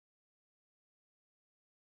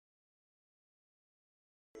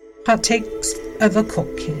Hot Takes of a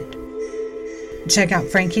Cult Kid. Check out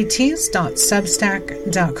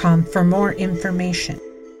frankietees.substack.com for more information.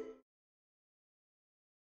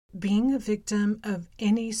 Being a victim of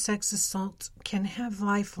any sex assault can have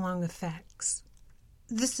lifelong effects.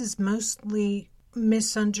 This is mostly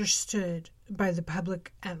misunderstood by the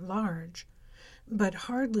public at large, but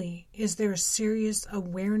hardly is there a serious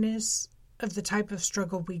awareness of the type of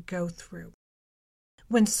struggle we go through.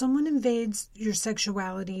 When someone invades your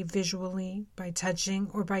sexuality visually, by touching,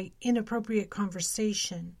 or by inappropriate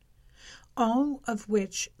conversation, all of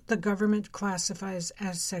which the government classifies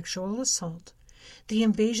as sexual assault, the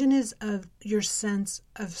invasion is of your sense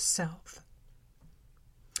of self.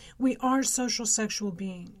 We are social sexual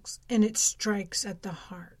beings, and it strikes at the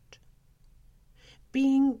heart.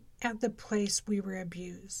 Being at the place we were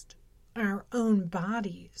abused, our own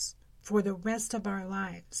bodies, for the rest of our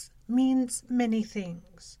lives, means many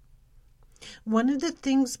things. One of the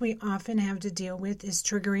things we often have to deal with is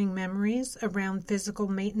triggering memories around physical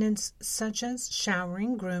maintenance, such as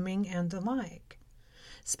showering, grooming, and the like.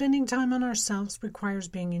 Spending time on ourselves requires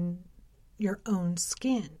being in your own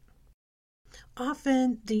skin.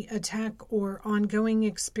 Often, the attack or ongoing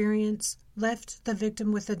experience left the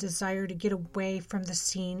victim with a desire to get away from the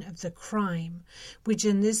scene of the crime, which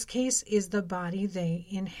in this case is the body they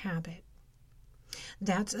inhabit.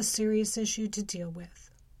 That's a serious issue to deal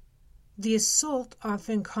with. The assault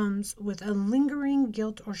often comes with a lingering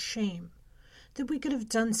guilt or shame that we could have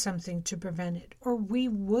done something to prevent it, or we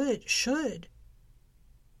should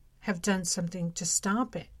have done something to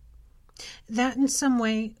stop it. That in some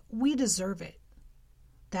way we deserve it.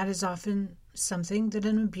 That is often something that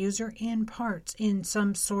an abuser imparts in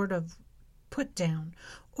some sort of put down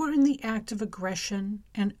or in the act of aggression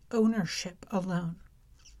and ownership alone.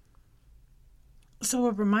 So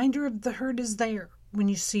a reminder of the hurt is there when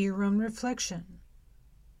you see your own reflection,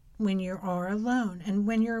 when you are alone, and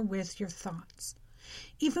when you're with your thoughts.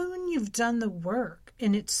 Even when you've done the work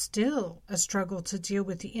and it's still a struggle to deal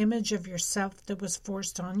with the image of yourself that was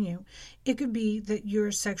forced on you, it could be that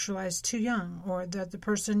you're sexualized too young, or that the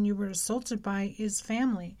person you were assaulted by is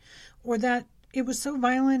family, or that it was so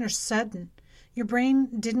violent or sudden your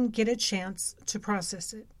brain didn't get a chance to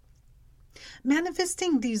process it.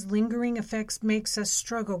 Manifesting these lingering effects makes us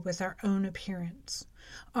struggle with our own appearance,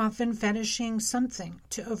 often fetishing something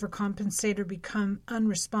to overcompensate or become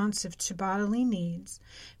unresponsive to bodily needs,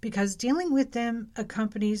 because dealing with them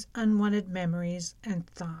accompanies unwanted memories and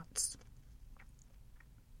thoughts.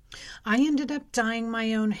 I ended up dyeing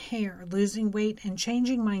my own hair, losing weight, and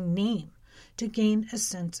changing my name to gain a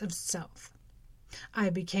sense of self. I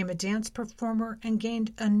became a dance performer and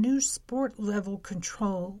gained a new sport-level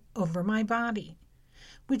control over my body,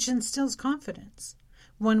 which instills confidence,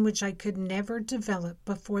 one which I could never develop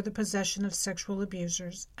before the possession of sexual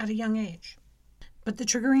abusers at a young age. But the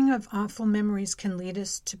triggering of awful memories can lead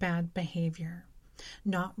us to bad behavior,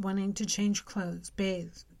 not wanting to change clothes,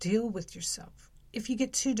 bathe, deal with yourself. If you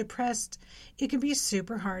get too depressed, it can be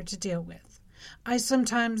super hard to deal with. I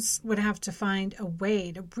sometimes would have to find a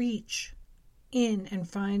way to reach in and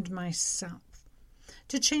find myself,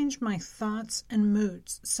 to change my thoughts and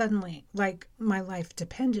moods suddenly, like my life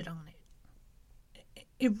depended on it.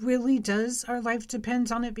 It really does. Our life depends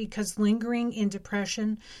on it, because lingering in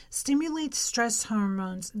depression stimulates stress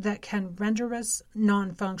hormones that can render us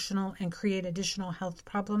non-functional and create additional health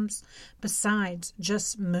problems besides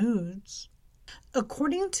just moods.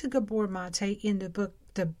 According to Gabor Mate in the book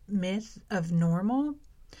The Myth of Normal,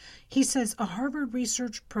 he says a Harvard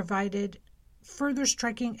research provided further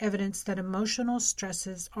striking evidence that emotional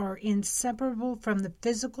stresses are inseparable from the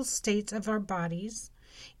physical states of our bodies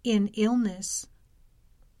in illness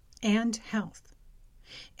and health.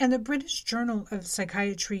 And the British Journal of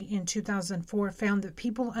Psychiatry in 2004 found that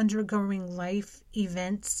people undergoing life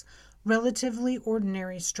events, relatively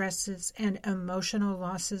ordinary stresses, and emotional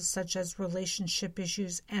losses such as relationship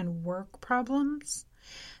issues and work problems,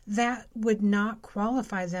 that would not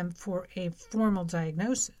qualify them for a formal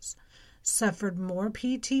diagnosis, suffered more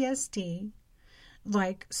PTSD,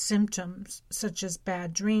 like symptoms such as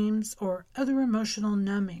bad dreams or other emotional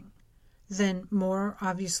numbing, than more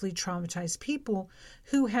obviously traumatized people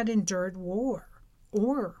who had endured war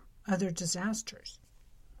or other disasters.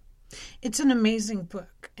 It's an amazing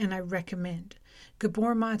book, and I recommend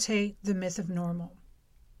Gabor Mate, The Myth of Normal.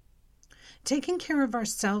 Taking care of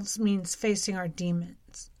ourselves means facing our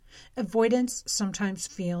demons. Avoidance sometimes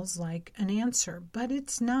feels like an answer, but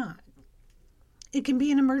it's not. It can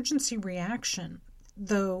be an emergency reaction,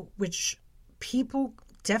 though, which people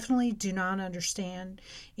definitely do not understand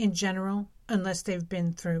in general unless they've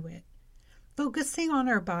been through it. Focusing on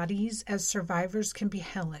our bodies as survivors can be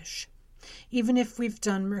hellish. Even if we've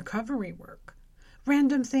done recovery work,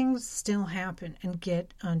 random things still happen and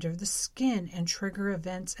get under the skin and trigger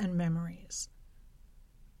events and memories.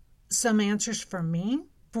 Some answers for me: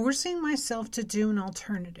 forcing myself to do an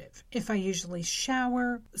alternative. If I usually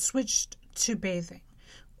shower, switched to bathing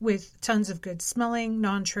with tons of good smelling,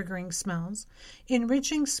 non-triggering smells.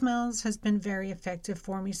 Enriching smells has been very effective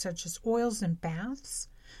for me, such as oils and baths,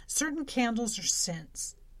 certain candles or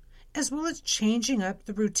scents, as well as changing up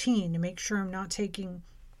the routine to make sure I'm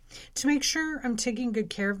taking good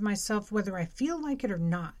care of myself, whether I feel like it or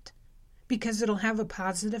not, because it'll have a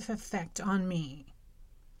positive effect on me.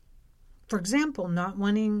 For example, not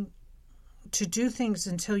wanting to do things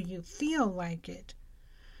until you feel like it.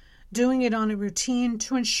 Doing it on a routine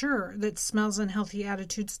to ensure that smells and healthy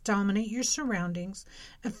attitudes dominate your surroundings,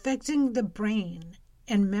 affecting the brain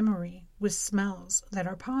and memory with smells that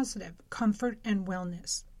are positive, comfort and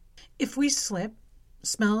wellness. If we slip,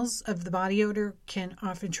 smells of the body odor can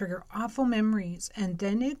often trigger awful memories, and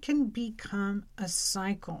then it can become a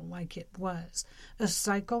cycle like it was, a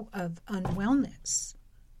cycle of unwellness.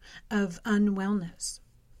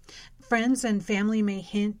 Friends and family may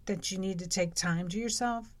hint that you need to take time to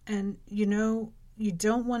yourself, and you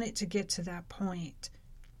don't want it to get to that point.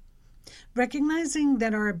 Recognizing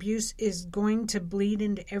that our abuse is going to bleed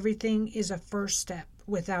into everything is a first step,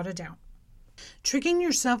 without a doubt. Tricking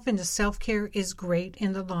yourself into self-care is great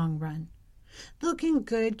in the long run. Looking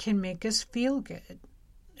good can make us feel good.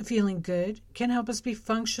 Feeling good can help us be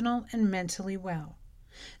functional and mentally well.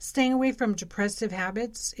 Staying away from depressive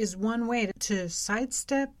habits is one way to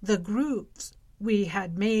sidestep the grooves we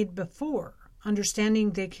had made before,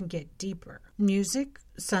 understanding they can get deeper. Music,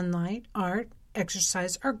 sunlight, art,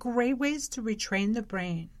 exercise are great ways to retrain the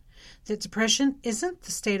brain that depression isn't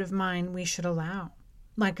the state of mind we should allow.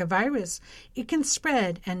 Like a virus, it can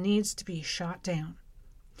spread and needs to be shot down.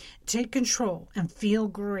 Take control and feel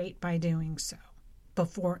great by doing so,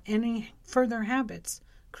 before any further habits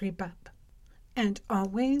creep up. And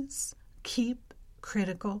always keep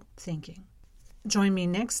critical thinking. Join me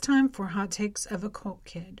next time for Hot Takes of a Cult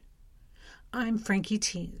Kid. I'm Frankie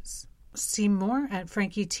Tease. See more at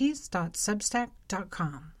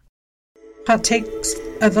frankietease.substack.com. Hot Takes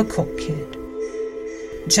of a Cult Kid.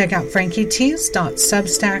 Check out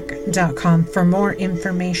frankietease.substack.com for more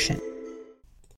information.